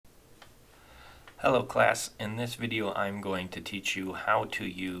Hello class, in this video I'm going to teach you how to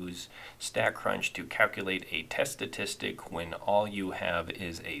use StatCrunch to calculate a test statistic when all you have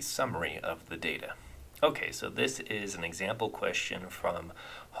is a summary of the data. Okay, so this is an example question from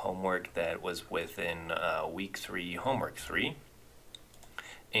homework that was within week 3, homework 3.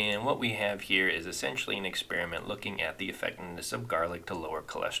 And what we have here is essentially an experiment looking at the effectiveness of garlic to lower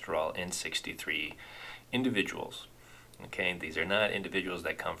cholesterol in 63 individuals. Okay, these are not individuals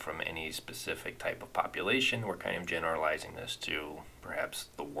that come from any specific type of population. We're kind of generalizing this to perhaps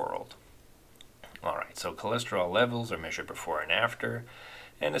the world. Alright, so cholesterol levels are measured before and after,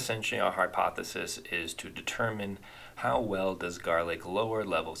 and essentially our hypothesis is to determine how well does garlic lower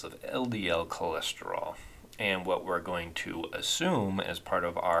levels of LDL cholesterol. And what we're going to assume as part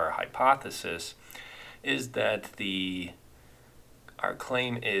of our hypothesis is that our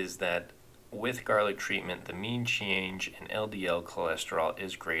claim is that with garlic treatment, the mean change in LDL cholesterol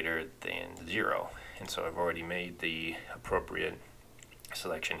is greater than 0. And so I've already made the appropriate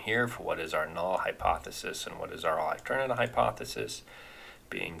selection here for what is our null hypothesis and what is our alternate hypothesis,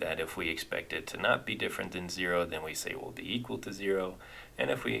 being that if we expect it to not be different than 0, then we say it will be equal to 0.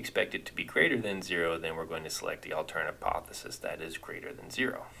 And if we expect it to be greater than 0, then we're going to select the alternate hypothesis that is greater than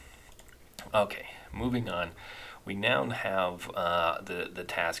 0. Okay, moving on. We now have the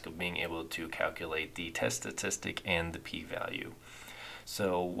task of being able to calculate the test statistic and the p-value.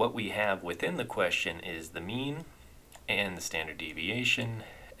 So what we have within the question is the mean and the standard deviation,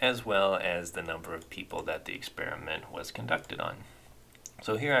 as well as the number of people that the experiment was conducted on.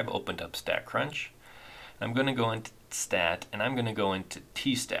 So here I've opened up StatCrunch. I'm going to go into Stat, and I'm going to go into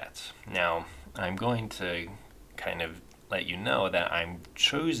T-Stats. Now, I'm going to kind of let you know that I'm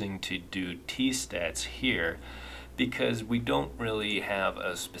choosing to do T-Stats here because we don't really have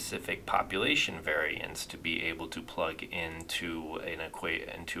a specific population variance to be able to plug into an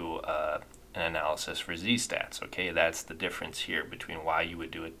analysis for Z-Stats. Okay, that's the difference here between why you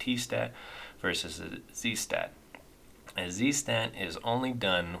would do a T-Stat versus a Z-Stat. A Z-Stat is only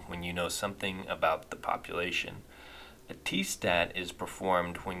done when you know something about the population. A T-Stat is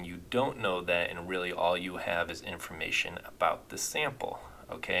performed when you don't know that and really all you have is information about the sample.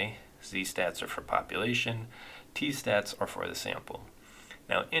 Okay, Z-Stats are for population, T-Stats are for the sample.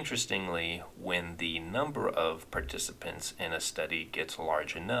 Now interestingly, when the number of participants in a study gets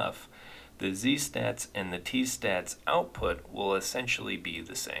large enough, the Z-Stats and the T-Stats output will essentially be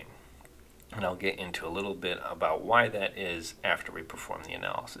the same. And I'll get into a little bit about why that is after we perform the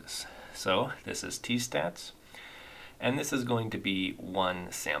analysis. So this is T-Stats, and this is going to be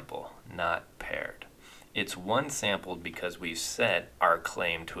one sample, not paired. It's one sample because we set our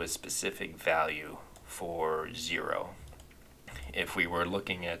claim to a specific value for 0. If we were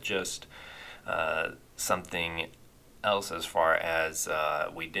looking at just something else as far as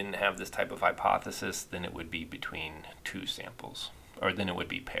we didn't have this type of hypothesis, then it would be between two samples, or then it would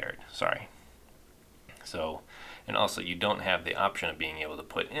be paired, sorry. So, and also you don't have the option of being able to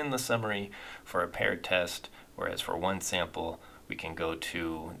put in the summary for a paired test, whereas for one sample we can go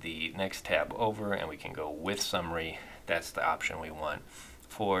to the next tab over and we can go with summary. That's the option we want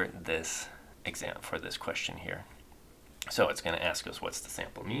for this exam, for this question here. So it's going to ask us what's the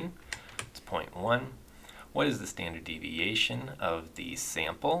sample mean. It's 0.1. What is the standard deviation of the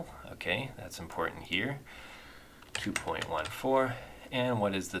sample? Okay, that's important here. 2.14. And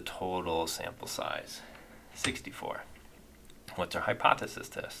what is the total sample size? 64. What's our hypothesis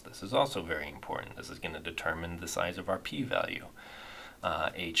test? This is also very important. This is going to determine the size of our p-value.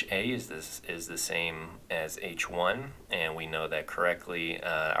 HA is the same as H1, and we know that correctly.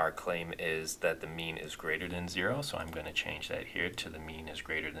 Our claim is that the mean is greater than 0, so I'm going to change that here to the mean is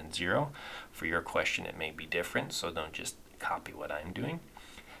greater than 0. For your question it may be different, so don't just copy what I'm doing.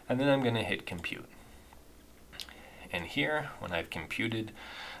 And then I'm going to hit compute. And here, when I've computed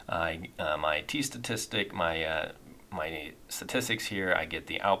my t-statistic, my statistics here, I get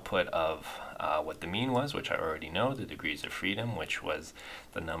the output of what the mean was, which I already know, the degrees of freedom, which was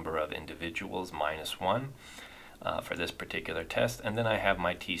the number of individuals minus 1 for this particular test. And then I have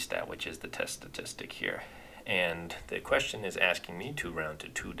my t-stat, which is the test statistic here. And the question is asking me to round to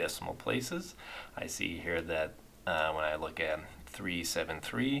 2 decimal places. I see here that when I look at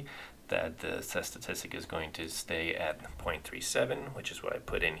 373, that the test statistic is going to stay at 0.37, which is what I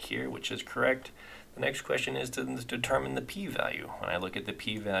put in here, which is correct. The next question is to determine the p-value. When I look at the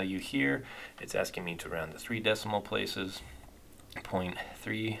p-value here, it's asking me to round to 3 decimal places,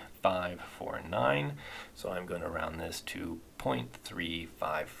 0.3549. So I'm going to round this to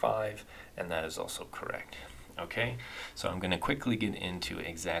 0.355, and that is also correct. Okay, so I'm going to quickly get into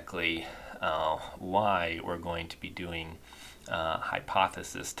exactly why we're going to be doing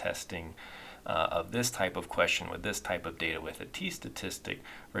hypothesis testing of this type of question with this type of data with a t-statistic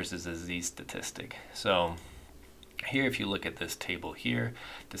versus a z-statistic. So here, if you look at this table here,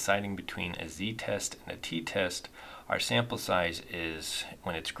 deciding between a z-test and a t-test, our sample size is,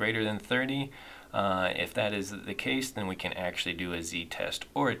 when it's greater than 30, if that is the case, then we can actually do a z-test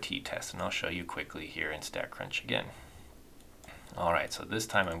or a t-test, and I'll show you quickly here in StatCrunch again. Alright, so this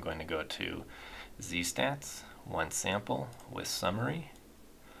time I'm going to go to z-stats, one sample with summary.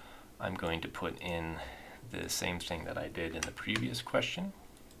 I'm going to put in the same thing that I did in the previous question.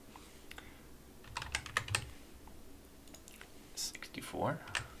 64.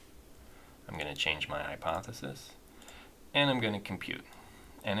 I'm going to change my hypothesis, and I'm going to compute.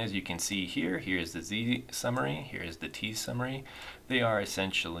 And as you can see here, here's the Z summary, here's the T summary. They are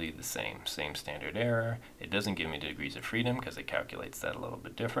essentially the same standard error. It doesn't give me degrees of freedom because it calculates that a little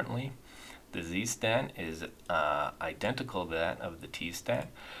bit differently. The Z-stat is identical to that of the T-stat,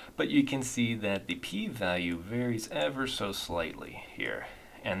 but you can see that the p-value varies ever so slightly here.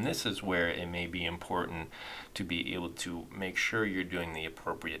 And this is where it may be important to be able to make sure you're doing the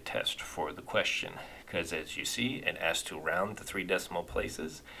appropriate test for the question. Because as you see, it asks to round to 3 decimal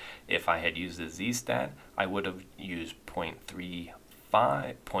places. If I had used the z-stat, I would have used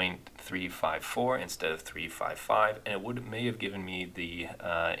 0.354 instead of 355, and it may have given me the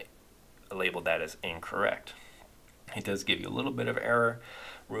label that as incorrect. It does give you a little bit of error,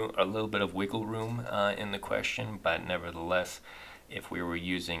 a little bit of wiggle room in the question, but nevertheless, if we were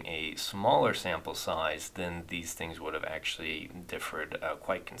using a smaller sample size, then these things would have actually differed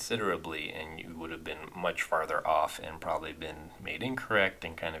quite considerably, and you would have been much farther off and probably been made incorrect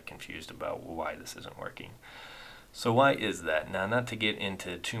and kind of confused about why this isn't working. So why is that? Now, not to get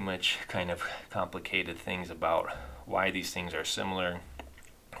into too much kind of complicated things about why these things are similar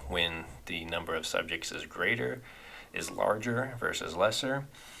when the number of subjects is larger versus lesser.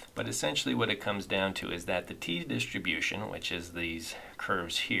 But essentially what it comes down to is that the t-distribution, which is these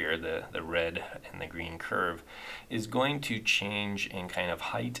curves here, the red and the green curve, is going to change in kind of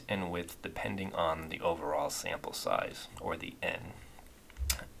height and width depending on the overall sample size, or the n.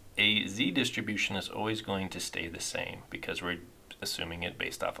 A z-distribution is always going to stay the same because we're assuming it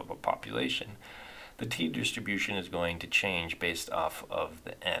based off of a population. The t-distribution is going to change based off of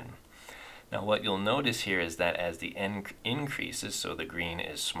the n. Now what you'll notice here is that as the n increases, so the green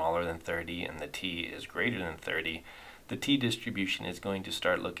is smaller than 30 and the t is greater than 30, the t-distribution is going to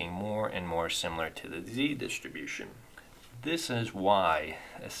start looking more and more similar to the z-distribution. This is why,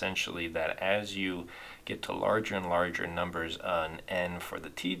 essentially, that as you get to larger and larger numbers on n for the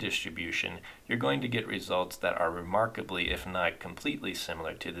t-distribution, you're going to get results that are remarkably, if not completely,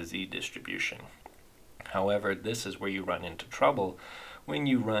 similar to the z-distribution. However, this is where you run into trouble when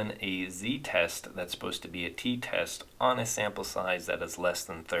you run a z-test that's supposed to be a t-test on a sample size that is less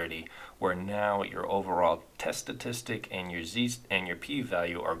than 30, where now your overall test statistic and your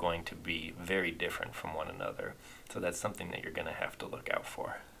p-value are going to be very different from one another. So that's something that you're going to have to look out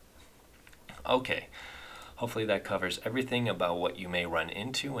for. Okay, hopefully that covers everything about what you may run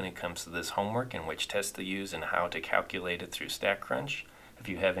into when it comes to this homework and which test to use and how to calculate it through StatCrunch. If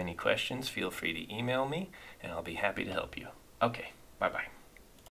you have any questions, feel free to email me and I'll be happy to help you. Okay. Bye-bye.